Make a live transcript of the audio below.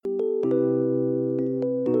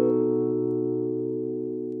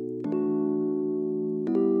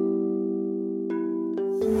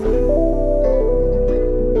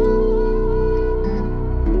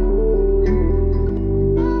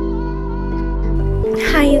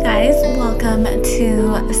guys, welcome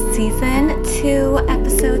to season 2,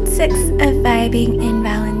 episode 6 of Vibing in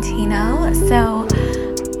Valentino. So,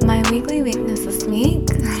 my weekly weakness this week,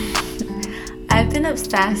 I've been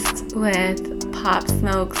obsessed with Pop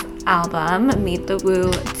Smoke's album, Meet the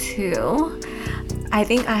Woo 2. I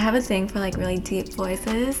think I have a thing for like really deep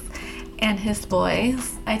voices, and his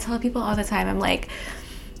voice, I tell people all the time, I'm like,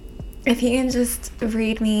 if he can just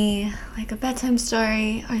read me like a bedtime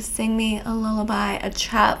story or sing me a lullaby, a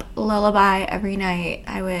trap lullaby every night,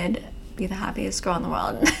 I would be the happiest girl in the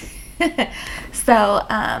world. So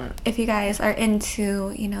if you guys are into,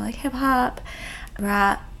 like hip hop,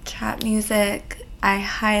 rap, trap music, I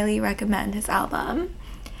highly recommend his album.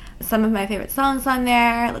 Some of my favorite songs on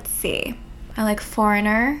there, let's see. I like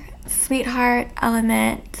Foreigner, Sweetheart,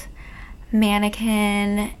 Element,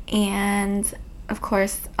 Mannequin, and of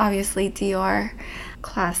course, obviously Dior,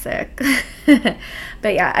 classic.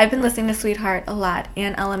 But yeah, I've been listening to Sweetheart a lot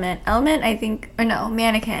and Element.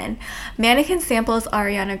 Mannequin. Mannequin samples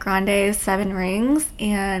Ariana Grande's 7 Rings,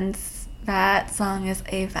 and that song is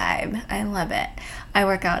a vibe. I love it. I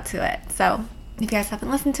work out to it. So if you guys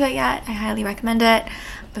haven't listened to it yet, I highly recommend it.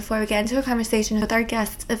 Before we get into a conversation with our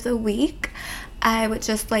guest of the week, I would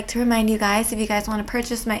just like to remind you guys, if you guys want to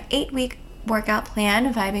purchase my 8-week workout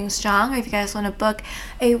plan, Vibing Strong, or if you guys want to book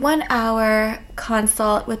a 1-hour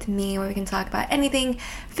consult with me where we can talk about anything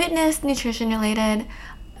fitness, nutrition related,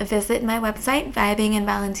 visit my website,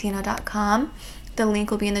 vibinginvalentino.com. The link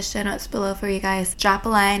will be in the show notes below for you guys. Drop a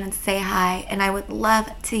line and say hi, and I would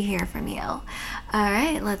love to hear from you. All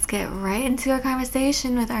right, let's get right into our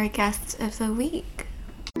conversation with our guest of the week.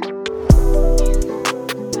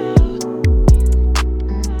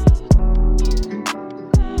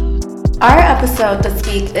 Our episode this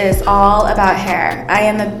week is all about hair. I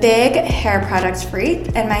am a big hair product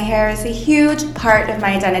freak, and my hair is a huge part of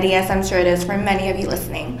my identity, as I'm sure it is for many of you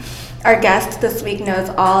listening. Our guest this week knows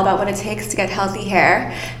all about what it takes to get healthy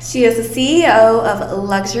hair. She is the CEO of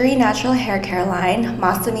luxury natural hair care line,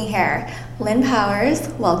 Masami Hair. Lynn Powers,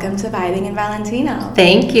 welcome to Vibing in Valentino.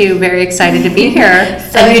 Thank you. Very excited to be here.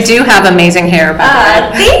 And you do have amazing hair,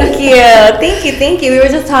 by the way. Thank you. We were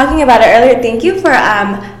just talking about it earlier. Thank you for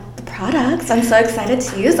products. I'm so excited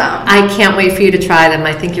to use them. I can't wait for you to try them.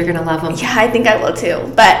 I think you're going to love them. Yeah, I think I will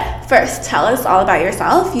too. But first, tell us all about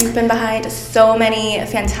yourself. You've been behind so many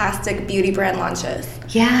fantastic beauty brand launches.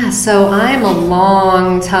 Yeah, so I'm a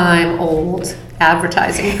long time old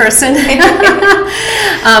advertising person.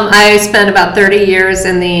 I spent about 30 years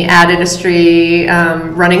in the ad industry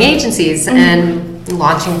running agencies and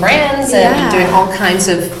launching brands and doing all kinds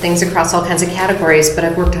of things across all kinds of categories, but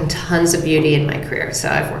I've worked on tons of beauty in my career. So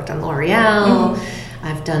I've worked on L'Oreal,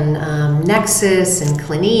 I've done Nexxus and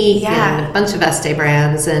Clinique and a bunch of Estee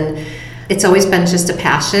brands, and it's always been just a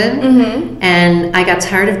passion, and I got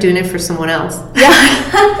tired of doing it for someone else.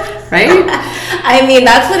 Yeah. Right? I mean,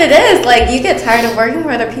 that's what it is. Like, you get tired of working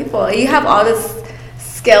for other people. You have all this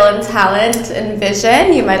skill and talent and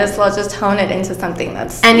vision, you might as well just hone it into something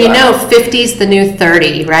that's... And 50's the new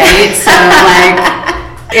 30, right? So,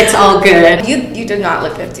 it's all good. You do not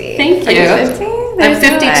look 50. Thank you. Are you 50? I'm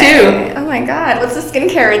 52. Oh my God, what's the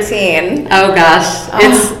skincare routine? Oh gosh,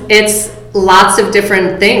 it's lots of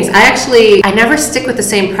different things. I never stick with the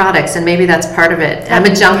same products, and maybe that's part of it. I'm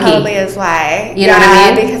a junkie. Probably is why. You know what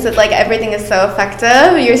I mean? Because it's like everything is so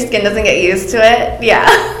effective, your skin doesn't get used to it. Yeah.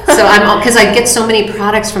 So because I get so many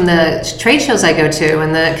products from the trade shows I go to,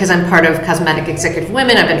 and because I'm part of Cosmetic Executive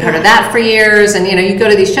Women, I've been part of that for years, and you go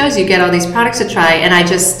to these shows, you get all these products to try, and I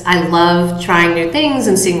love trying new things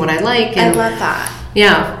and seeing what I like. And I love that.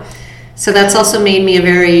 Yeah. So that's also made me a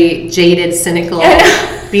very jaded, cynical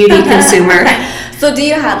beauty consumer. So do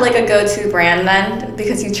you have like a go-to brand then,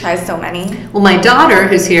 because you try so many? Well, my daughter,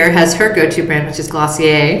 who's here, has her go-to brand, which is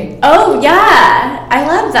Glossier. Oh yeah, I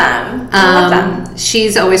love them. I love them.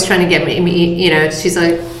 She's always trying to get me, she's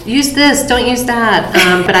like, use this, don't use that.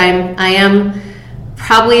 But I am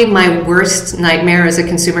probably my worst nightmare as a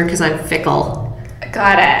consumer because I'm fickle.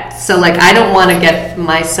 Got it. So I don't want to get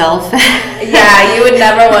myself. Yeah, you would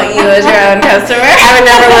never want you as your own customer. I would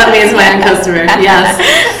never want me as my own customer. Yes.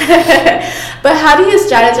 But how do you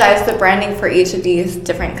strategize the branding for each of these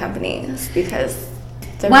different companies? Because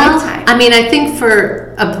they're big time. I mean, I think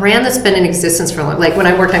for a brand that's been in existence for like when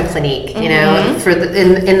I worked on Clinique,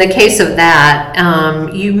 in the case of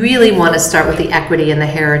that, you really want to start with the equity and the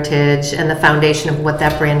heritage and the foundation of what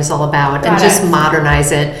that brand is all about, and just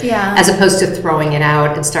modernize it, as opposed to throwing it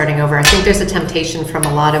out and starting over. I think there's a temptation from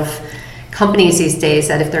a lot of companies these days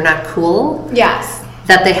that if they're not cool,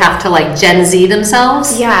 that they have to like Gen Z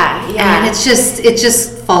themselves. Yeah. And it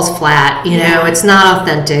just falls flat, you know. It's not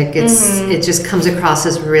authentic. It just comes across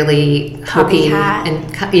as really hokey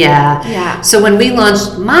and Yeah. So when we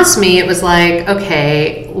launched Masami, it was like,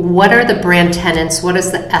 okay, what are the brand tenets? What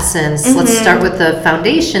is the essence? Let's start with the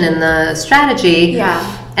foundation and the strategy,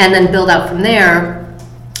 and then build out from there.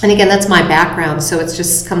 And again, that's my background, so it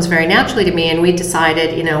just comes very naturally to me. And we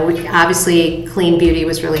decided, you know, obviously clean beauty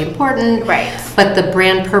was really important, right? But the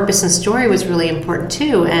brand purpose and story was really important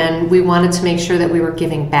too. And we wanted to make sure that we were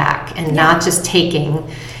giving back and not just taking.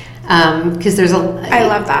 Because there's I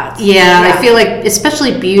love that. Yeah, I feel like,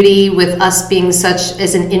 especially beauty, with us being such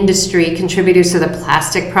as an industry contributors to the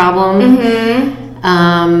plastic problem.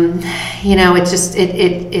 You know, it just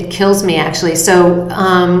it kills me actually. So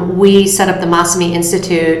we set up the Masami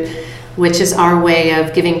Institute, which is our way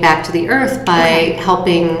of giving back to the earth by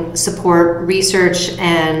helping support research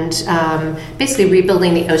and basically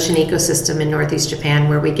rebuilding the ocean ecosystem in Northeast Japan,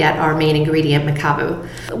 where we get our main ingredient, Mekabu.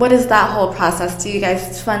 What is that whole process? Do you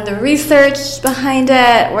guys fund the research behind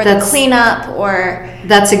it, or the cleanup, or?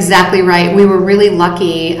 That's exactly right. We were really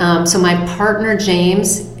lucky. So my partner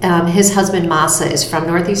James, his husband Masa, is from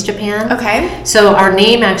Northeast Japan. Okay. So our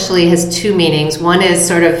name actually has two meanings. One is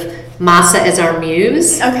sort of Masa is our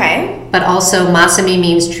muse. Okay. But also Masami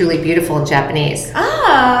means truly beautiful in Japanese. Oh,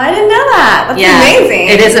 I didn't know that. That's amazing.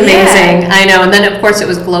 It is amazing. I know. And then of course it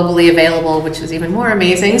was globally available, which was even more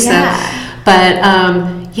amazing.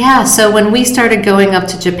 So when we started going up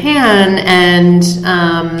to Japan and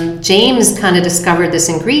James kind of discovered this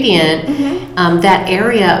ingredient, that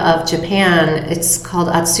area of Japan, it's called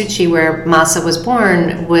Atsuchi, where Masa was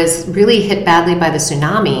born, was really hit badly by the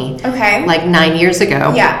tsunami. Okay. Like 9 years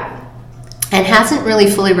ago. Yeah. And hasn't really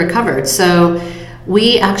fully recovered. So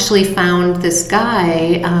we actually found this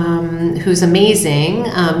guy who's amazing,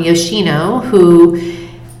 Yoshino, who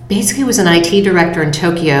basically was an IT director in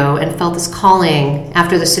Tokyo and felt this calling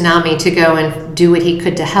after the tsunami to go and do what he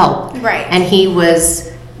could to help. Right. And he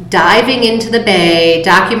was diving into the bay,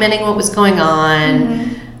 documenting what was going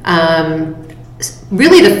on.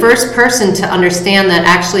 Really the first person to understand that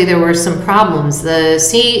actually there were some problems. The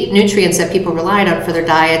sea nutrients that people relied on for their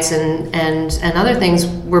diets and other things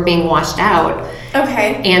were being washed out.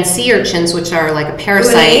 Okay. And sea urchins, which are like a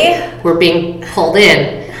parasite, were being pulled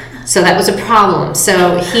in. So that was a problem.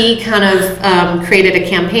 So he kind of created a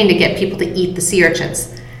campaign to get people to eat the sea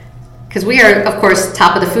urchins. Because we are, of course,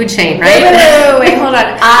 top of the food chain, right? Wait, hold on.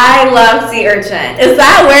 I love sea urchin. Is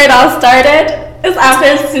that where it all started? Is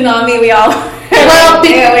after the tsunami we all... Well,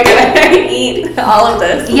 we're gonna eat all of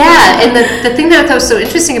this. Yeah, and the thing that was so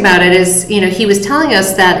interesting about it is, you know, he was telling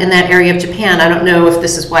us that in that area of Japan, I don't know if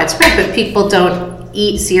this is widespread, but people don't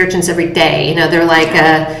eat sea urchins every day. You know, they're like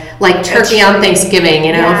turkey on Thanksgiving,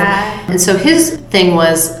 you know. Yeah. And so his thing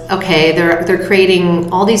was, okay, they're creating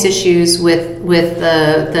all these issues with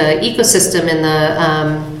the ecosystem and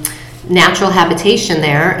the natural habitation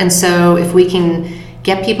there, and so if we can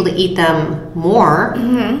get people to eat them more.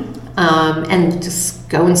 And just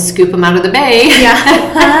go and scoop them out of the bay.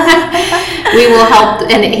 We will help,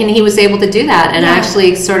 and he was able to do that and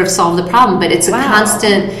actually sort of solve the problem. But it's a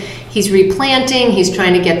constant. He's replanting. He's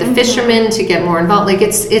trying to get the fishermen to get more involved. Like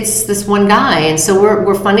it's this one guy, and so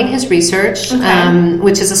we're funding his research,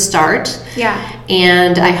 which is a start. Yeah.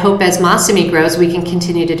 And I hope as Masami grows, we can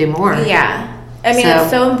continue to do more. Yeah. I mean, it's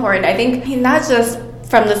so important. I think not just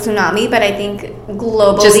from the tsunami, but I think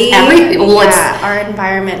globally, just everything. Our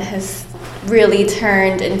environment has really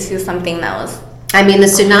turned into something that was. I mean, the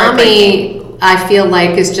tsunami, I feel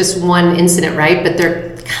like, is just one incident, right? But there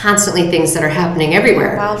are constantly things that are happening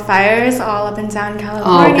everywhere. Wildfires all up and down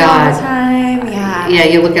California all the time. Yeah,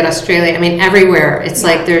 you look at Australia. I mean, everywhere. It's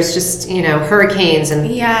like there's just, you know, hurricanes and.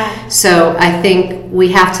 Yeah. So I think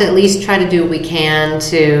we have to at least try to do what we can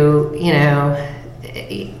to, you know.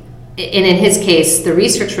 And in his case, the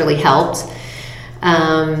research really helped.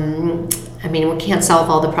 I mean, we can't solve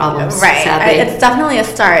all the problems, sadly. It's definitely a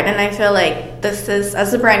start, and I feel like this is,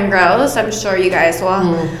 as the brand grows, I'm sure you guys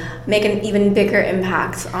will make an even bigger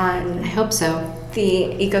impact on. I hope so.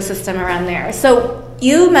 The ecosystem around there. So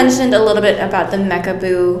you mentioned a little bit about the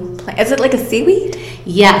Mekabu plant. Is it like a seaweed?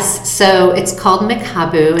 Yes. So it's called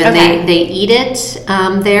Mekabu, and they eat it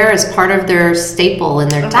there as part of their staple in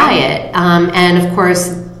their diet. And of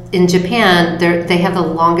course, in Japan, they have the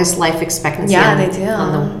longest life expectancy on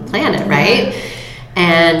the planet, right?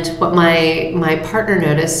 And what my partner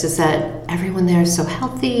noticed is that everyone there is so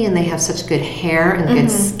healthy and they have such good hair and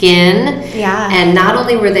good skin. Yeah. And not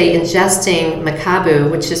only were they ingesting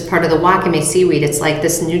Mekabu, which is part of the wakame seaweed, it's like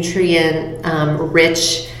this nutrient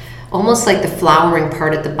rich almost like the flowering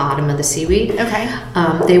part at the bottom of the seaweed. Okay.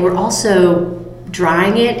 They were also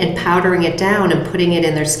drying it and powdering it down and putting it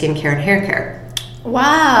in their skincare and hair care.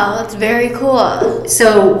 Wow, that's very cool.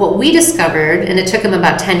 So what we discovered, and it took them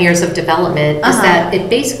about 10 years of development, is that it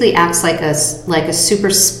basically acts like a super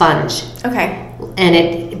sponge. Okay. And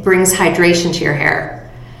it brings hydration to your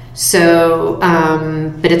hair. So,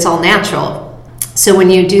 but it's all natural. So when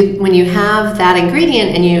you have that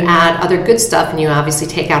ingredient and you add other good stuff, and you obviously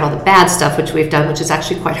take out all the bad stuff, which we've done, which is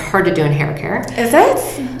actually quite hard to do in hair care. Is it?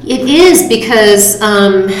 It is, because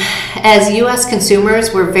as U.S.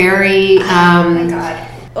 consumers, we're very... oh my God.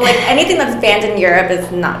 Like anything that's banned in Europe is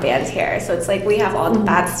not banned here. So it's like we have all the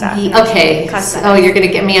bad stuff. Okay. Oh, you're going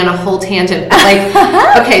to get me on a whole tangent. Like,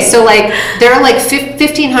 okay, so like there are like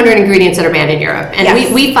 1,500 ingredients that are banned in Europe.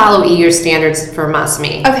 And we follow EU standards for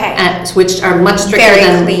Masmi. Okay. Which are much stricter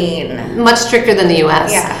much stricter than the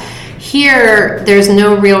U.S. Yeah. Here, there's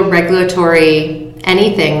no real regulatory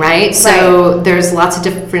anything, right? So there's lots of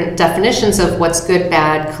different definitions of what's good,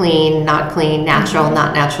 bad, clean, not clean, natural,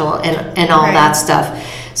 not natural, and all that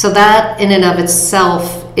stuff. So that in and of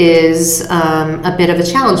itself is a bit of a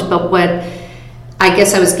challenge. But what I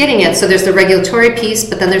guess I was getting at, so there's the regulatory piece,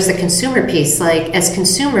 but then there's the consumer piece. Like as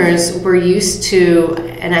consumers, we're used to,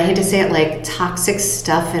 and I hate to say it, like toxic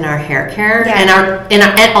stuff in our hair care and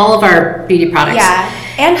all of our beauty products. Yeah,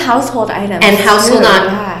 and household items. And household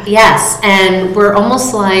yes, and we're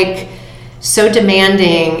almost like so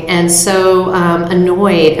demanding and so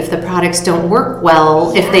annoyed if the products don't work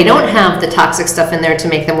well, if they don't have the toxic stuff in there to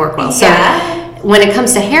make them work well. So when it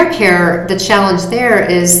comes to hair care, the challenge there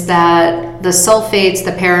is that the sulfates,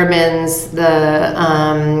 the parabens, the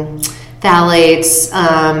phthalates,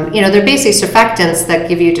 they're basically surfactants that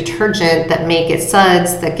give you detergent, that make it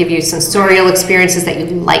suds, that give you sensorial experiences that you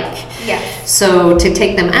like. Yes. So to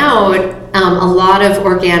take them out, a lot of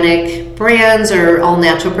organic brands or all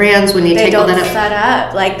natural brands, when you take all that up, set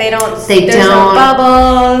up. Like there's no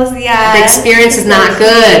bubbles. Yeah. The experience is not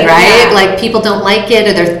good, right? Yeah. Like people don't like it,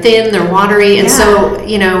 or they're thin, they're watery, and so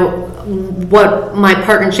what my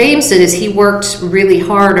partner James did is he worked really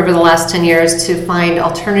hard over the last 10 years to find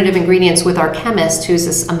alternative ingredients with our chemist, who's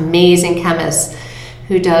this amazing chemist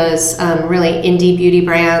who does really indie beauty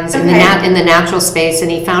brands in the natural space,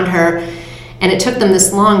 and he found her. And it took them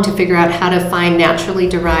this long to figure out how to find naturally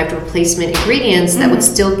derived replacement ingredients that would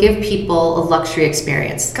still give people a luxury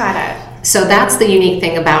experience. Got it. So that's the unique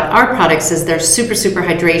thing about our products, is they're super, super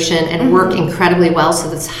hydration and work incredibly well. So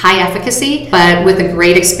that's high efficacy, but with a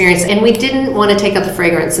great experience. And we didn't want to take out the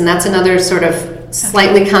fragrance. And that's another sort of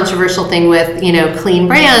slightly controversial thing with, clean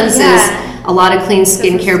brands is a lot of clean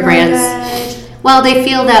skincare brands. Well, they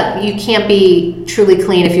feel that you can't be truly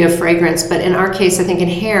clean if you have fragrance, but in our case, I think in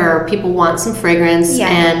hair, people want some fragrance,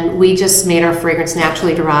 and we just made our fragrance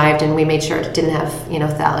naturally derived, and we made sure it didn't have,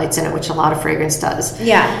 phthalates in it, which a lot of fragrance does.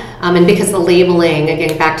 Yeah. And because the labeling,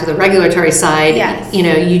 again, back to the regulatory side,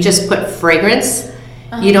 you just put fragrance.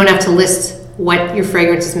 You don't have to list what your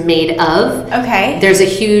fragrance is made of. Okay. There's a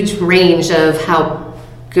huge range of how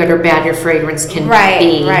good or bad your fragrance can be.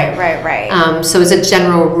 Right. So as a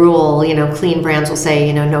general rule, clean brands will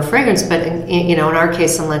say, no fragrance, but in our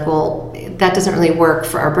case, I'm like, well, that doesn't really work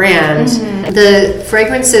for our brand. The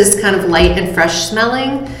fragrance is kind of light and fresh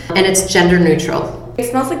smelling, and it's gender neutral. It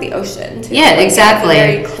smells like the ocean, too. Yeah, exactly.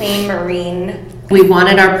 Very clean marine. We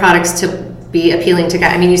wanted our products to be appealing to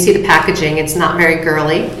guys. I mean, you see the packaging, it's not very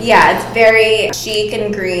girly. Yeah, it's very chic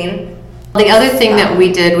and green. The other thing that we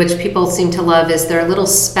did, which people seem to love, is there are little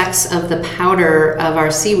specks of the powder of our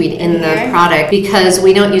seaweed in the product, because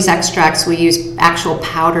we don't use extracts, we use actual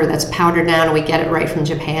powder that's powdered down, and we get it right from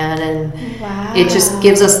Japan, and it just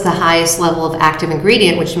gives us the highest level of active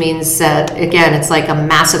ingredient, which means that, again, it's like a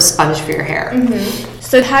massive sponge for your hair.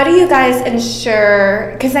 So how do you guys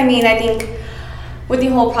ensure, because I think with the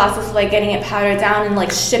whole process of like getting it powdered down and like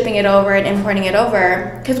shipping it over and importing it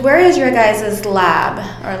over, because where is your guys' lab,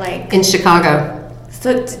 or like in Chicago?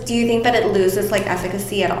 So do you think that it loses like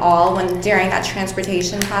efficacy at all during that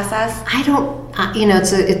transportation process? I don't,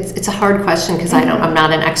 it's a hard question, because I'm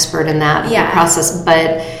not an expert in that process,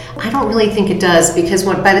 but I don't really think it does, because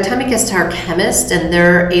by the time it gets to our chemist and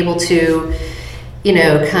they're able to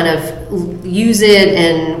kind of use it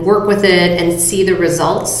and work with it and see the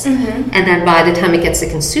results. And then by the time it gets to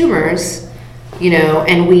consumers,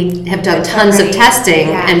 and we have done tons of testing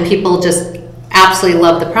and people just absolutely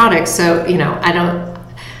love the product. So,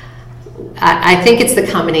 I think it's the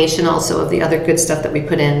combination also of the other good stuff that we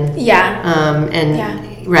put in.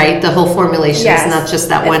 Right, the whole formulation is not just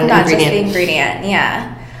that one ingredient. Not just the ingredient,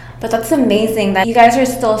 But that's amazing that you guys are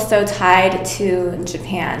still so tied to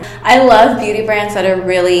Japan. I love beauty brands that are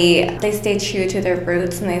really, they stay true to their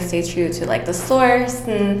roots and they stay true to like the source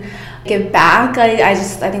and give back. I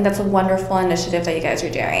think that's a wonderful initiative that you guys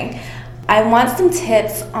are doing. I want some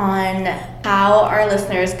tips on how our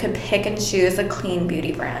listeners could pick and choose a clean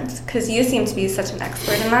beauty brand, because you seem to be such an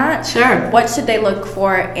expert in that. Sure. What should they look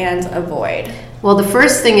for and avoid? Well, the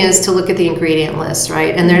first thing is to look at the ingredient list,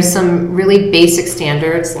 right? And there's some really basic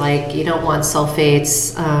standards, like you don't want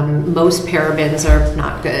sulfates. Most parabens are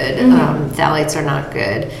not good. Phthalates are not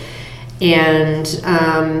good. And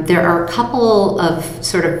there are a couple of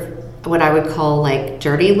sort of what I would call like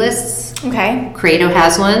dirty lists. Okay. Credo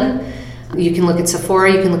has one. You can look at Sephora,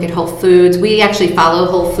 you can look at Whole Foods. We actually follow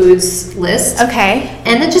Whole Foods list. Okay.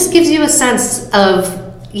 And it just gives you a sense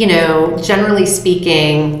of, you know, generally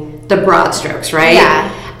speaking, the broad strokes, right?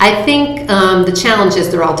 Yeah. I think the challenge is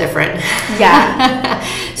they're all different. Yeah.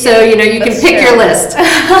 So, you know, you can pick true. your list.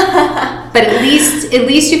 But at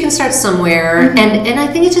least you can start somewhere. And I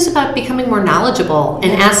think it's just about becoming more knowledgeable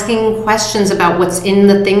and asking questions about what's in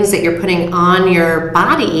the things that you're putting on your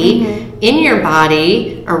body, in your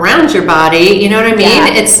body, around your body. You know what I mean?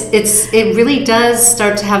 Yeah. It really does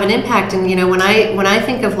start to have an impact. And you know, when I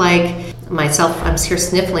think of like myself, I'm here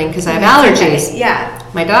sniffling because I have allergies. Okay. Yeah.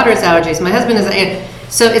 My daughter has allergies. My husband has.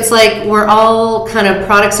 So it's like we're all kind of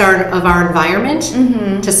products of our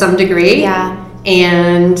environment to some degree. Yeah.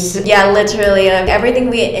 And yeah, literally everything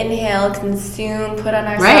we inhale, consume, put on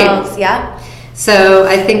ourselves. Right. Yeah. So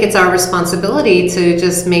I think it's our responsibility to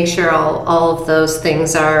just make sure all of those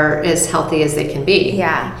things are as healthy as they can be.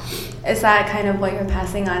 Yeah. Is that kind of what you're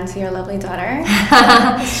passing on to your lovely daughter?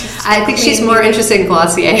 I think she's more interested in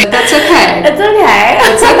Glossier, but that's okay. It's okay.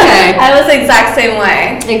 It's okay. I was the exact same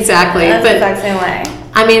way. Exactly. I was the exact same way.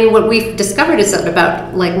 I mean, what we've discovered is that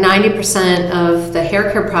about like 90% of the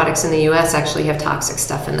hair care products in the US actually have toxic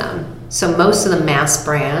stuff in them. So most of the mass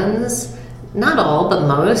brands, not all, but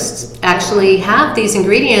most, actually have these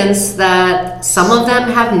ingredients that some of them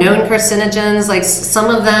have known carcinogens, like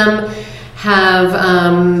some of them have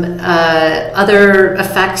other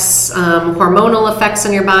effects, hormonal effects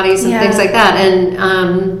on your bodies and things like that.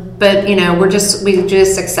 And but you know, we just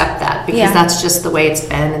accept that because that's just the way it's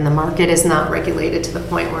been, and the market is not regulated to the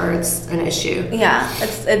point where it's an issue. Yeah,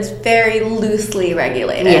 it's very loosely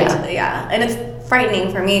regulated. Yeah, and it's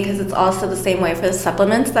frightening for me because it's also the same way for the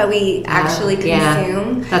supplements that we actually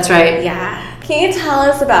consume. That's right. Yeah. Can you tell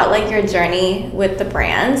us about like your journey with the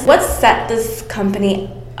brands? What set this company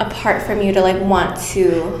apart from you to like want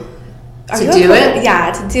to do it?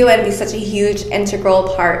 Yeah, to do it and be such a huge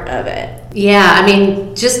integral part of it. Yeah, I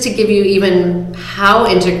mean, just to give you even how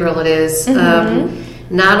integral it is,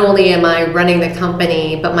 not only am I running the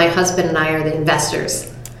company, but my husband and I are the investors.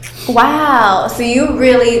 Wow, so you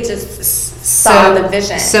really just saw the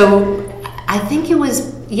vision. So I think it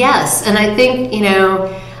was, yes, and I think, you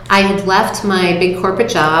know, I had left my big corporate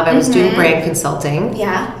job. I was doing brand consulting.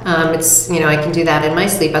 Yeah. It's, you know, I can do that in my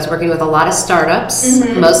sleep. I was working with a lot of startups,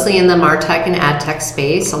 mostly in the MarTech and ad tech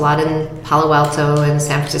space, a lot in Palo Alto and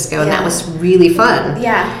San Francisco, and that was really fun.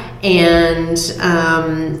 Yeah. And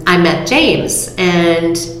I met James,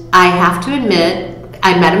 and I have to admit,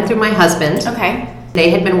 I met him through my husband. Okay. They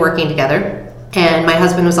had been working together, and my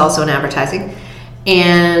husband was also in advertising.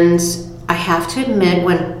 And I have to admit,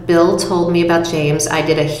 when Bill told me about James, I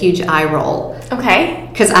did a huge eye roll. Okay.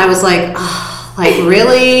 Because I was like, oh, like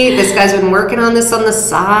really? This guy's been working on this on the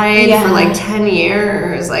side for like 10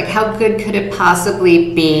 years. Like, how good could it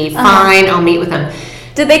possibly be? Fine, I'll meet with him.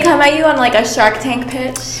 Did they come at you on like a Shark Tank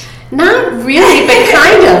pitch? Not really, but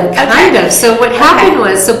kind of. So what happened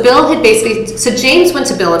was, so Bill had so James went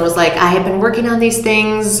to Bill and was like, I have been working on these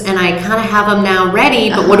things and I kind of have them now ready,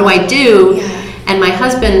 but what do I do? And my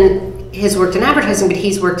husband has worked in advertising, but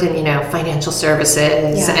he's worked in, you know, financial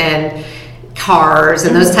services and cars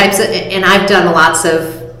and those types of, and I've done lots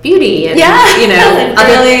of beauty and, you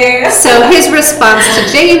know, so his response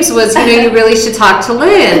to James was, you know, you really should talk to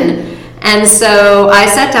Lynn. And so I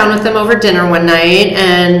sat down with them over dinner one night,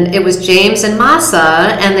 and it was James and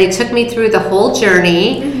Masa, and they took me through the whole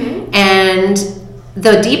journey. And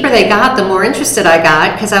the deeper they got, the more interested I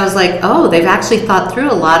got, because I was like, oh, they've actually thought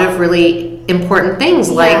through a lot of really important things,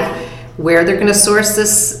 like where they're going to source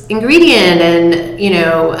this ingredient, and you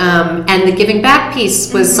know, and the giving back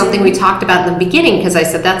piece was something we talked about in the beginning, because I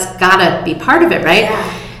said that's got to be part of it, right?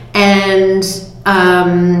 And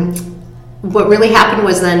what really happened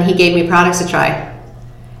was then he gave me products to try,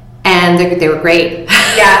 and And they were great.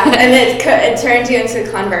 Yeah, and it turned you into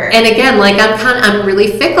a convert. And again, like I'm really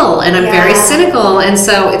fickle and I'm very cynical, and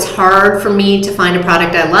so it's hard for me to find a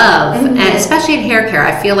product I love, and especially in hair care.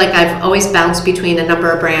 I feel like I've always bounced between a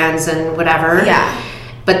number of brands and whatever. Yeah.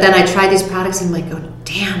 But then I tried these products and I'm like, oh,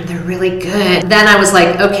 damn, they're really good. Then I was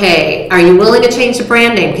like, okay, are you willing to change the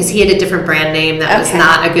brand name? Because he had a different brand name that was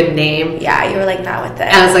not a good name. Yeah, you were like, not with it.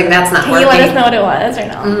 And I was like, that's not working. Can you let us know what it was or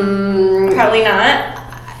no? Probably not.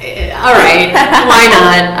 All right, why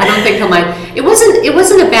not? I don't think he'll mind. It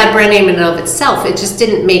wasn't a bad brand name in and of itself. It just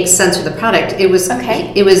didn't make sense with the product. It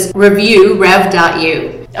was Review,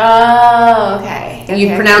 rev.u. Oh, okay.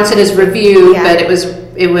 You pronounce it as review, but it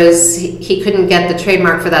was he couldn't get the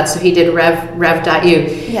trademark for that, so he did rev.u.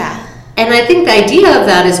 Yeah. And I think the idea of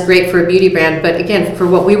that is great for a beauty brand, but again, for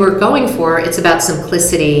what we were going for, it's about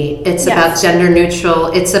simplicity. It's about gender neutral.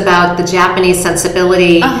 It's about the Japanese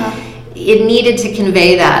sensibility. It needed to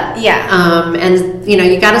convey that. Yeah. And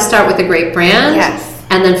you got to start with a great brand. Yes.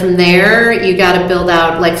 And then from there, you got to build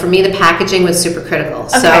out. Like for me, the packaging was super critical.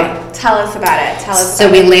 Okay. So tell us about it.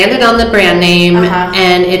 So we landed on the brand name,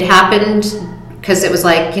 and it happened because it was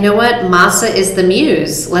like, you know what, Masa is the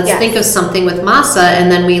muse. Let's think of something with Masa,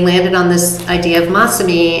 and then we landed on this idea of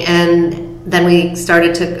Masami, and then we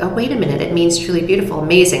started to, oh, wait a minute, it means truly beautiful,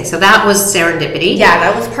 amazing. So that was serendipity. Yeah,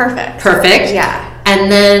 that was perfect. Perfect. Yeah.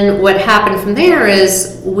 And then what happened from there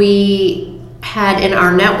is we had in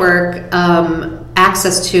our network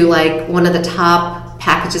access to like one of the top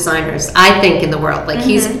package designers, I think, in the world. Like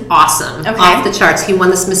he's awesome, off the charts. He won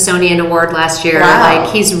the Smithsonian Award last year. Wow.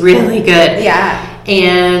 Like he's really good. Yeah.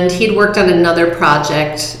 And he'd worked on another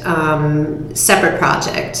project, separate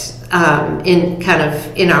project,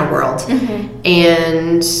 in our world.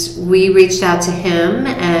 And we reached out to him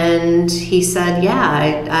and he said,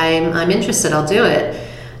 yeah, I'm interested, I'll do it.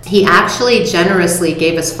 He actually generously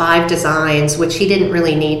gave us 5 designs, which he didn't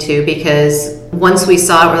really need to, because once we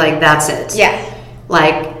saw it, we're like, that's it. Yeah.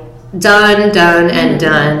 Like done, and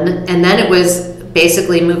done. And then it was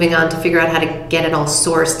basically moving on to figure out how to get it all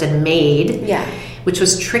sourced and made. Yeah. Which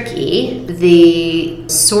was tricky. The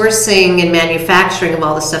sourcing and manufacturing of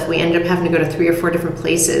all the stuff, we ended up having to go to 3 or 4 different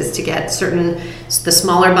places to get the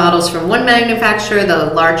smaller bottles from one manufacturer,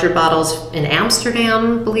 the larger bottles in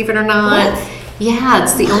Amsterdam, believe it or not. What? Yeah,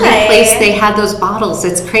 it's the only place they had those bottles.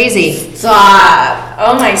 It's crazy. Stop.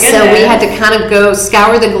 Oh my goodness. So we had to kind of go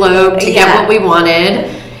scour the globe to get what we wanted.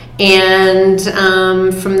 And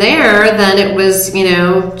from there, then it was,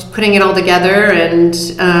 putting it all together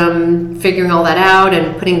and figuring all that out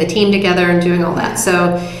and putting the team together and doing all that.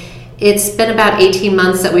 So it's been about 18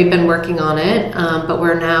 months that we've been working on it, but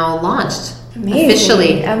we're now launched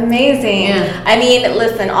officially. Amazing. Yeah. I mean,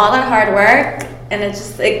 listen, all that hard work, and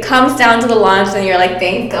it comes down to the launch, and you're like,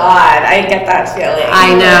 thank God, I get that feeling.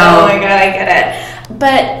 I know. Oh my God, I get it.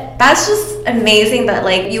 But that's just amazing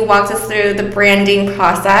that you walked us through the branding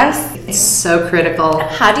process. It's so critical.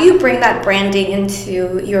 How do you bring that branding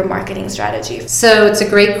into your marketing strategy? So it's a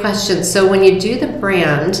great question. So when you do the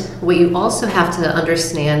brand, what you also have to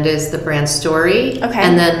understand is the brand story. Okay.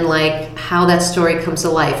 And then how that story comes to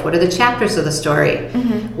life. What are the chapters of the story?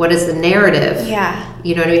 What is the narrative? Yeah.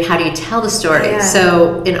 You know what I mean? How do you tell the story? Yeah.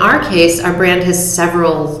 So in our case, our brand has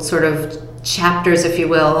several sort of chapters, if you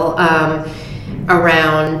will,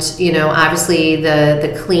 around, obviously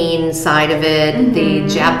the clean side of it, the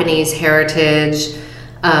Japanese heritage,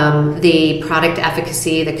 the product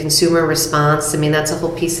efficacy, the consumer response. I mean, that's a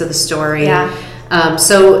whole piece of the story. Yeah.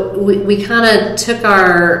 So we kind of took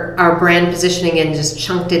our brand positioning and just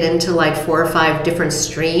chunked it into 4 or 5 different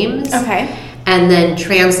streams. Okay. And then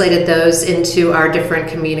translated those into our different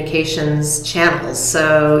communications channels.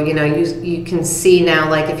 So, you can see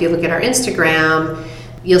now, if you look at our Instagram,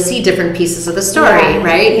 you'll see different pieces of the story,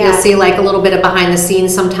 right? Yeah. You'll see a little bit of behind the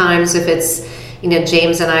scenes sometimes if it's,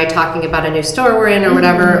 James and I talking about a new store we're in or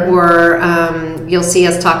whatever, or you'll see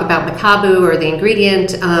us talk about makabu or the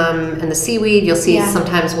ingredient and the seaweed. You'll see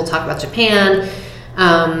sometimes we'll talk about Japan.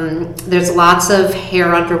 There's lots of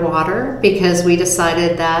hair underwater because we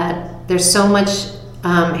decided that there's so much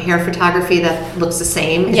hair photography that looks the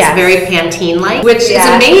same. It's very Pantene-like, which is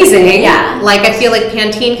amazing. Yeah. I feel like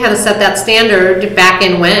Pantene kind of set that standard back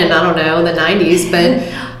in when, I don't know, the 90s, but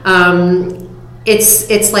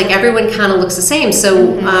it's like everyone kind of looks the same.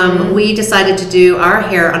 So we decided to do our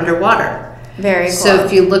hair underwater. Very cool. So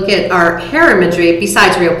if you look at our hair imagery,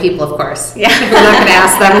 besides real people, of course, we're not going to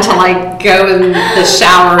ask them to go in the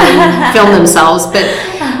shower and film themselves,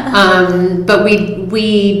 but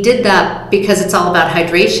we did that because it's all about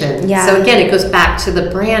hydration. So again, it goes back to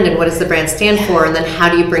the brand and what does the brand stand for, and then how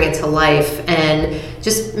do you bring it to life and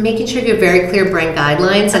just making sure you have very clear brand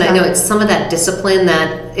guidelines. And I know it's some of that discipline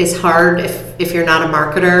that is hard if you're not a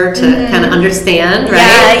marketer to kind of understand,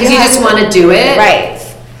 right? Because you just want to do it. Right.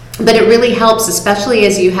 But it really helps, especially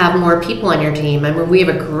as you have more people on your team. I mean, we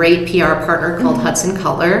have a great PR partner called Hudson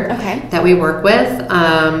Color that we work with.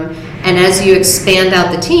 And as you expand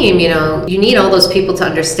out the team, you know, you need all those people to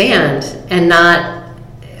understand and not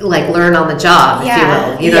like learn on the job, if you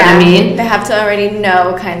will. You know what I mean? They have to already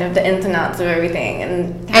know kind of the ins and outs of everything.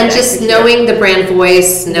 And just knowing the brand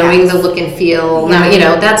voice, knowing the look and feel, you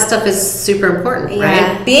know, that stuff is super important,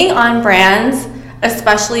 right? Being on brands,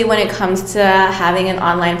 especially when it comes to having an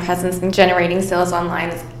online presence and generating sales online,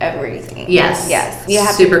 is everything. Yes. You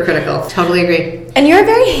have super critical. Totally agree. And you're a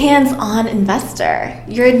very hands-on investor.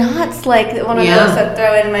 You're not like one of those that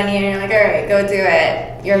throw in money and you're like, all right, go do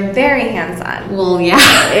it. You're very hands-on. Well, yeah.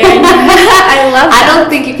 I love that. I don't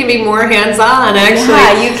think you can be more hands-on, actually.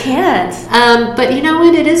 Yeah, you can't. But you know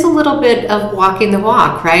what? It is a little bit of walking the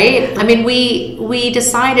walk, right? I mean, we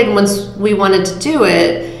decided once we wanted to do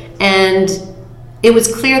it, and it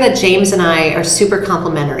was clear that James and I are super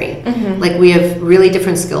complementary. Like, we have really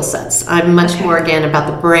different skill sets. I'm much more, again, about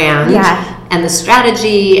the brand and the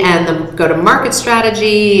strategy and the go-to-market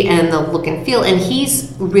strategy and the look and feel. And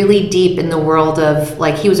he's really deep in the world of,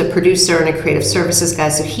 like, he was a producer and a creative services guy,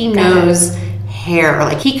 so he knows hair.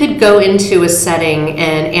 Like, he could go into a setting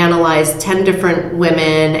and analyze 10 different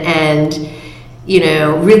women and, you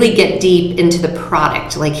know, really get deep into the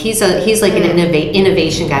product. Like, he's like an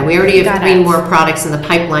innovation guy. We already have 3 more products in the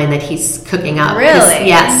pipeline that he's cooking up. Really?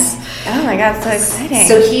 Yes. Oh my God, so exciting.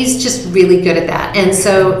 So he's just really good at that. And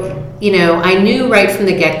so, you know, I knew right from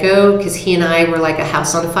the get-go, because he and I were like a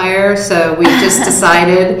house on fire. So we just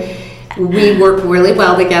decided we work really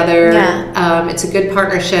well together. It's a good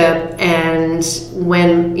partnership. And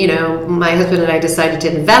when, you know, my husband and I decided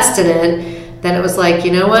to invest in it, then it was like,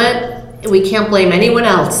 you know what? We can't blame anyone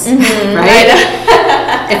else, right?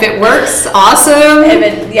 If it works, awesome.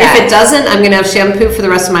 If it doesn't, I'm going to have shampoo for the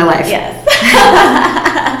rest of my life. Yes.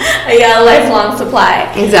 A lifelong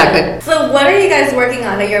supply. Exactly. So what are you guys working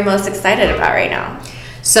on that you're most excited about right now?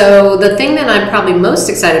 So the thing that I'm probably most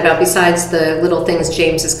excited about, besides the little things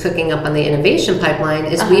James is cooking up on the innovation pipeline,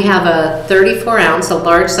 is we have a 34-ounce, a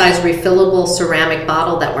large-size refillable ceramic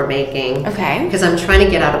bottle that we're making. Okay. Because I'm trying to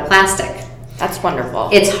get out of plastic. That's wonderful.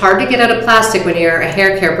 It's hard to get out of plastic when you're a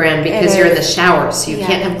hair care brand because you're in the shower, so you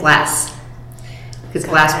can't have glass. Because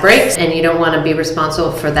glass breaks, and you don't want to be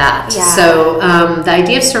responsible for that. So the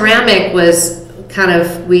idea of ceramic was kind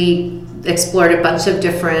of, we explored a bunch of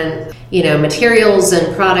different, you know, materials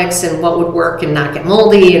and products and what would work and not get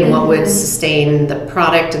moldy and what would sustain the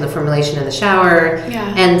product and the formulation in the shower.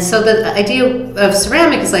 And so the idea of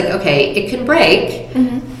ceramic is like, okay, it can break,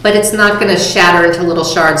 but it's not going to shatter into little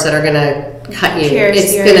shards that are going to cut you.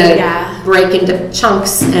 It's going to break into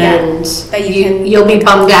chunks, and you'll be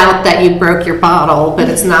bummed out that you broke your bottle, but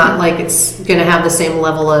it's not like it's going to have the same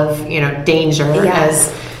level of, you know, danger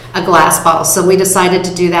as a glass bottle. So we decided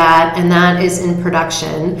to do that, and that is in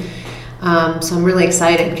production. So I'm really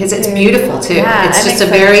excited because it's beautiful too. It's just a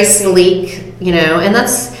very sleek, you know, and I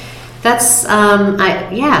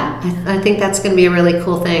think that's going to be a really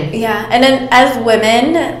cool thing. Yeah, and then as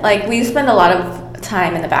women, like, we spend a lot of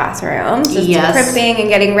time in the bathroom, just prepping and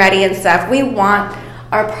getting ready and stuff. We want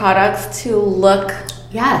our products to look.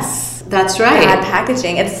 Yes, that's right. Bad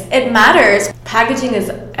packaging. It matters. Packaging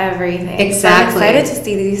is everything. Exactly. So I'm excited to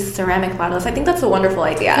see these ceramic bottles. I think that's a wonderful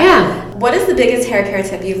idea. Yeah. What is the biggest hair care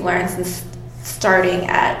tip you've learned since starting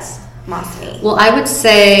at Moss Me? Well, I would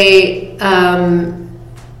say,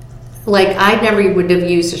 like, I never would have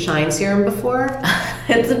used a shine serum before.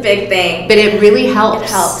 It's a big thing. But it really helps. It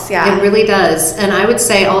helps, yeah. It really does. And I would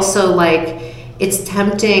say also, like, it's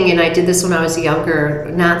tempting, and I did this when I was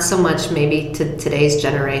younger, not so much maybe to today's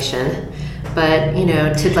generation, but, you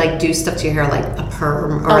know, to, like, do stuff to your hair like a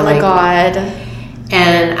perm or oh like. Oh my God.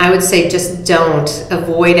 And I would say just don't.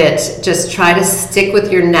 Avoid it. Just try to stick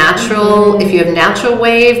with your natural. If you have natural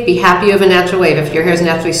wave, be happy you have a natural wave. If your hair is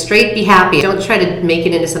naturally straight, be happy. Don't try to make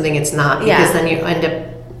it into something it's not, because then you end up,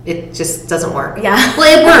 it just doesn't work. Yeah.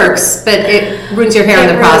 Well, it works, but it ruins your hair in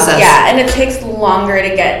the process. Yeah, and it takes longer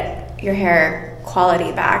to get your hair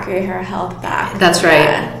quality back or your hair health back. That's right.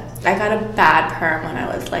 Yeah. I got a bad perm when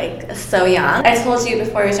I was like so young. I told you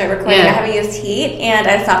before we started recording, I haven't used heat, and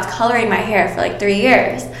I stopped coloring my hair for like 3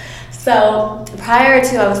 years. So prior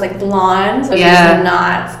to, I was like blonde, which is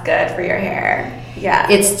not good for your hair. Yeah.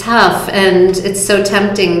 It's tough, and it's so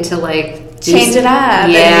tempting to like change it up.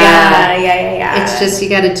 Yeah. It's just, you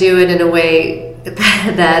got to do it in a way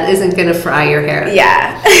that isn't going to fry your hair.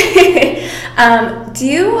 Yeah. Do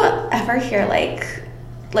you ever hear like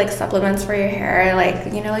like supplements for your hair,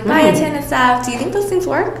 like, you know, like biotin and stuff. Do you think those things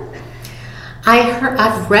work?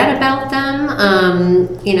 I've read about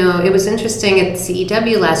them. You know, it was interesting at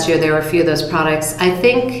CEW last year. There were a few of those products. I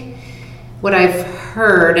think what I've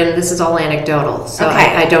heard, and this is all anecdotal, so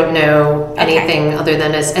I don't know anything other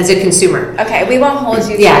than as a consumer. Okay, we won't hold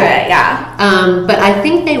you to it. Yeah. But I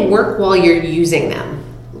think they work while you're using them.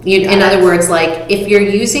 In other words, like if you're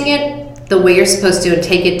using it the way you're supposed to and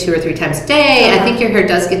take it 2 or 3 times a day, I think your hair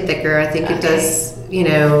does get thicker. I think it does, you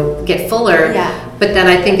know, get fuller. Yeah. But then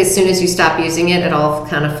I think as soon as you stop using it, it all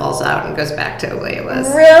kind of falls out and goes back to the way it was.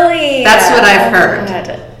 Really? That's what I've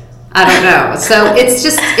heard. I don't know. So it's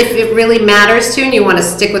just, if it really matters to you and you want to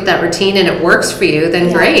stick with that routine and it works for you,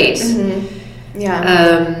 then great. Mm-hmm.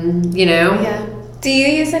 Yeah. You know? Yeah. Do you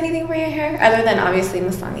use anything for your hair other than obviously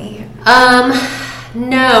Masami?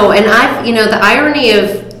 No. And I've, you know, the irony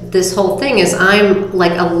of this whole thing is I'm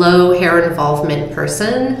like a low hair involvement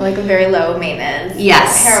person. Like a very low maintenance.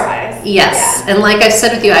 Yes. Hair-wise. Yes. Yeah. And like I've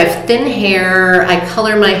said with you, I have thin hair, I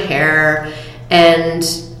color my hair, and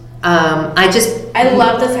I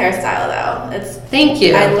love this hairstyle though. Thank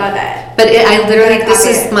you. I love it. But I literally, this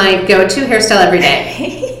is my go-to hairstyle every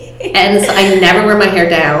day. And so I never wear my hair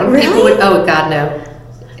down. Really? People would, oh God, no.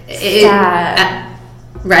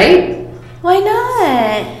 Right? Why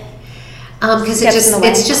not? Because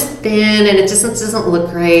it's just thin and it just doesn't look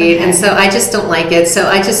great. Okay. And so I just don't like it. So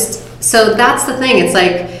that's the thing. It's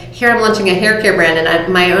like, here I'm launching a hair care brand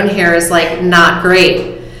and my own hair is like not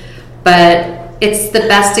great. But it's the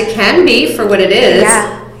best it can be for what it is.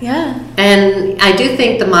 Yeah. And I do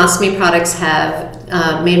think the Masami products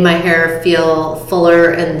have made my hair feel fuller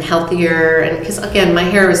and healthier. And because again, my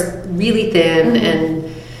hair is really thin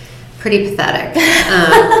and pretty pathetic.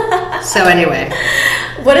 So anyway,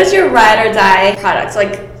 what is your ride or die product?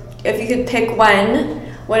 Like, if you could pick one,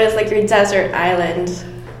 what is like your desert island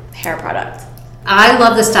hair product? I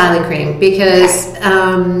love the styling cream because.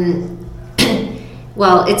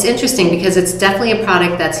 Well, it's interesting because it's definitely a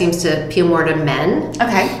product that seems to appeal more to men.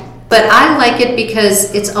 Okay. But I like it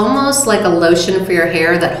because it's almost like a lotion for your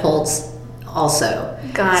hair that holds also.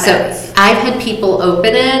 Got it. So I've had people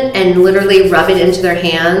open it and literally rub it into their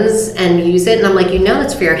hands and use it. And I'm like, you know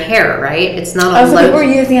it's for your hair, right? It's not a lotion. So people are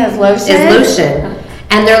using it as lotion? As lotion.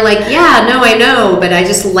 And they're like, yeah, no, I know, but I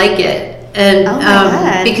just like it. And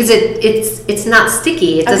because it's not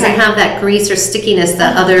sticky. It doesn't have that grease or stickiness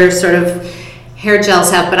that other sort of hair gels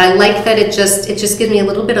have, but I like that it just gives me a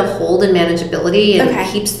little bit of hold and manageability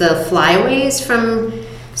and keeps the flyaways from.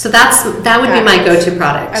 So that would be my go-to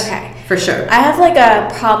product. Okay, for sure. I have like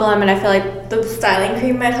a problem, and I feel like the styling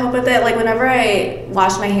cream might help with it. Like whenever I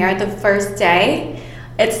wash my hair the first day,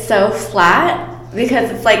 it's so flat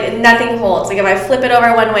because it's like nothing holds. Like if I flip it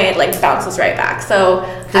over one way, it like bounces right back. So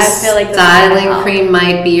I feel like the styling cream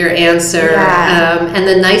might be your answer. Yeah. And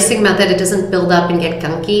the nice thing about that, it doesn't build up and get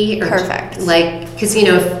gunky. Perfect. Like, because you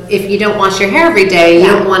know, if you don't wash your hair every day, you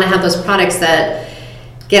don't want to have those products that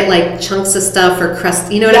get like chunks of stuff or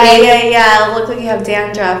crust. You know what I mean? Yeah. It'll look like you have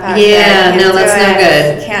dandruff out there. Yeah, no, that's no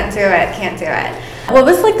good. Can't do it. What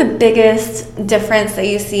was like the biggest difference that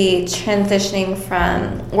you see transitioning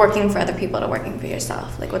from working for other people to working for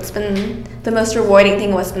yourself? Like what's been the most rewarding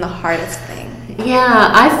thing? What's been the hardest thing?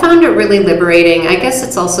 Yeah, I found it really liberating. I guess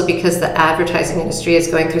it's also because the advertising industry is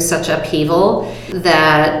going through such upheaval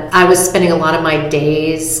that I was spending a lot of my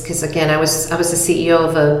days, because again, I was the CEO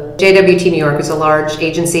of a JWT New York, is a large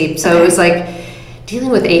agency. So it was like dealing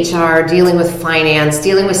with HR, dealing with finance,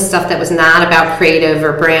 dealing with stuff that was not about creative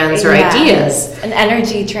or brands or ideas. An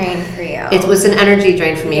energy drain for you. It was an energy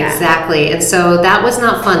drain for me, exactly. And so that was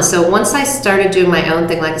not fun. So once I started doing my own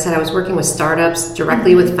thing, like I said, I was working with startups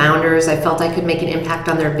directly with founders. I felt I could make an impact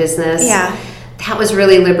on their business. Yeah. That was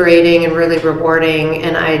really liberating and really rewarding,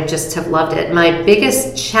 and I just have loved it. My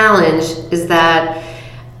biggest challenge is that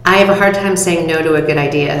I have a hard time saying no to a good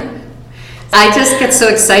idea. I just get so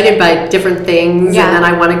excited by different things, and then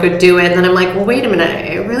I want to go do it, and then I'm like, well, wait a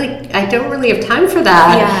minute, I don't really have time for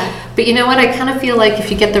that. Yeah. But you know what? I kind of feel like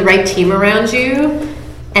if you get the right team around you,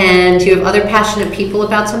 and you have other passionate people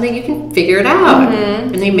about something, you can figure it out,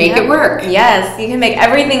 and they make it work. Yes, you can make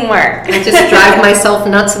everything work. I just drive myself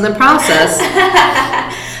nuts in the process.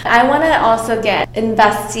 I want to also get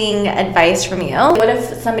investing advice from you. What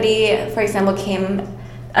if somebody, for example, came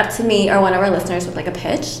up to me or one of our listeners with like a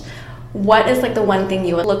pitch? What is like the one thing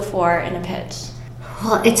you would look for in a pitch?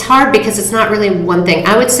 Well, it's hard because it's not really one thing.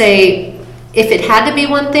 I would say if it had to be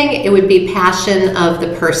one thing, it would be passion of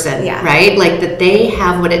the person, right? Like that they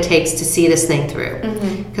have what it takes to see this thing through.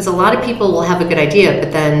 Because a lot of people will have a good idea,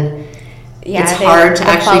 but then it's hard to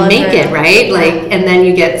actually make it, right? Like, and then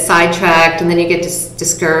you get sidetracked, and then you get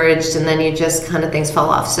discouraged, and then you just kind of things fall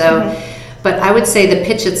off. So, but I would say the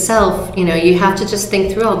pitch itself, you know, you have to just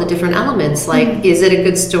think through all the different elements. Like, is it a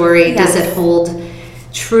good story? Does it hold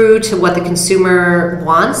true to what the consumer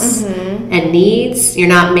wants and needs? You're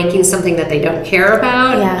not making something that they don't care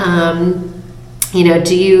about. You know,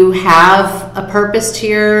 do you have a purpose to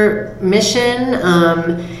your mission?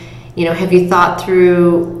 You know, have you thought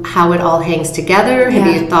through how it all hangs together? Have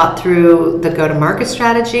you thought through the go-to-market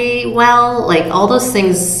strategy well? Like, all those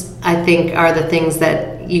things, I think, are the things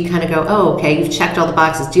that you kind of go, oh, okay, you've checked all the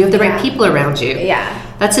boxes. Do you have the right people around you?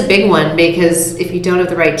 That's a big one, because if you don't have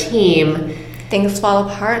the right team, things fall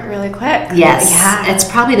apart really quick. It's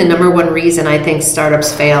probably the number one reason I think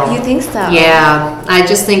startups fail. You think so? Yeah, I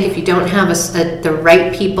just think if you don't have the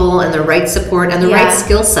right people and the right support and the right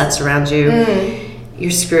skill sets around you, you're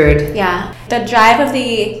screwed. Yeah, the drive of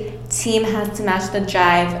the team has to match the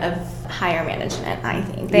drive of higher management. I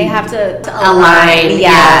think they have to align.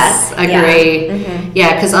 Yes, agree.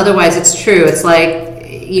 Yeah, because otherwise it's true. It's like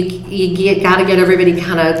you got to get everybody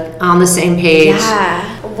kind of on the same page.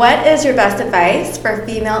 What is your best advice for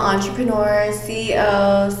female entrepreneurs,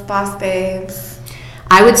 CEOs, boss babes?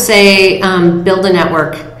 I would say build a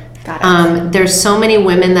network. There's so many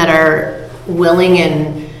women that are willing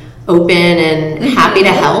and open and happy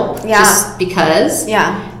to help just because.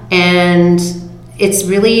 And it's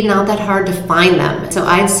really not that hard to find them. So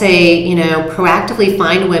I'd say, you know, proactively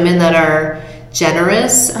find women that are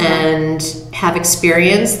generous and have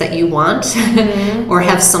experience that you want or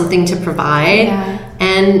have something to provide.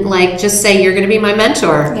 And like, just say, you're going to be my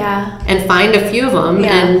mentor. And find a few of them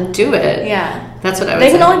and do it. That's what I would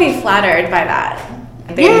say. They can only be flattered by that.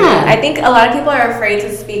 I think a lot of people are afraid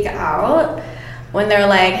to speak out when they're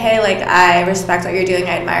like, hey, like, I respect what you're doing.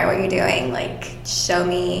 I admire what you're doing. Like, show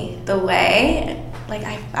me the way. Like,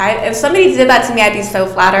 if somebody did that to me, I'd be so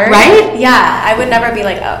flattered. Right? Yeah. I would never be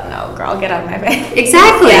like, oh, no, girl, get out of my face.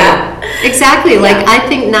 Exactly. Exactly. Like, I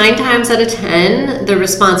think 9 times out of 10, the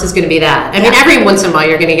response is going to be that. I mean, every once in a while,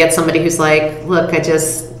 you're going to get somebody who's like, look, I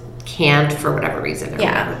just can't for whatever reason. Or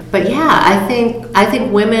whatever. But I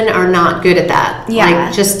think women are not good at that.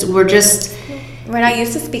 Like, we're not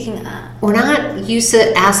used to speaking up. We're not used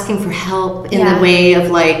to asking for help in the way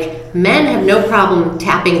of, like, men have no problem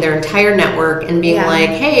tapping their entire network and being like,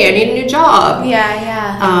 hey, I need a new job.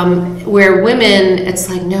 Where women, it's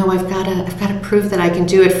like, no, I've got to prove that I can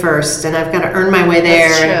do it first, and I've got to earn my way there.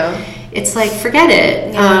 That's true. It's like, forget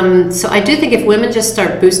it. So I do think if women just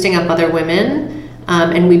start boosting up other women,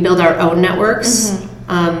 and we build our own networks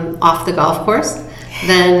off the golf course,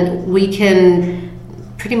 then we can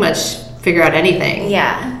pretty much figure out anything.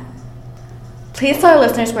 Please tell our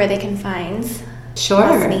listeners where they can find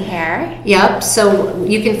Masami Hair. Yep. So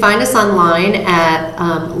you can find us online at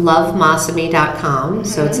lovemasami.com.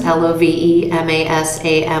 So it's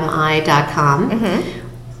LOVEMASAMI.com.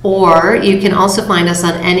 Or you can also find us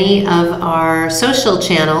on any of our social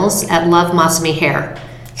channels at Love Masami Hair.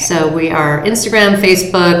 So we are Instagram,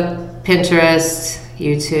 Facebook, Pinterest,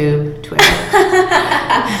 YouTube, Twitter.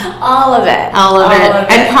 All of it.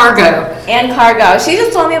 And Cargo. She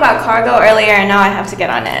just told me about Cargo earlier, and now I have to get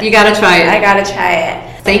on it. You gotta try it. I gotta try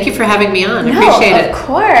it. Thank you for having me on. Appreciate it. Of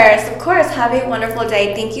course. Have a wonderful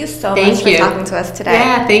day. Thank you so much for talking to us today.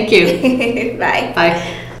 Yeah, thank you. Bye. Bye.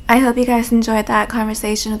 I hope you guys enjoyed that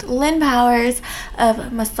conversation with Lynn Powers of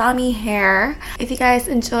Masami Hair. If you guys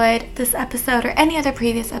enjoyed this episode or any other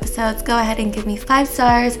previous episodes, go ahead and give me 5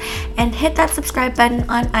 stars and hit that subscribe button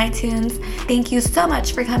on iTunes. Thank you so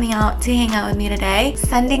much for coming out to hang out with me today.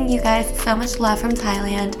 Sending you guys so much love from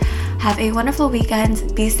Thailand. Have a wonderful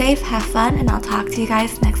weekend. Be safe, have fun, and I'll talk to you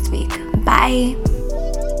guys next week. Bye.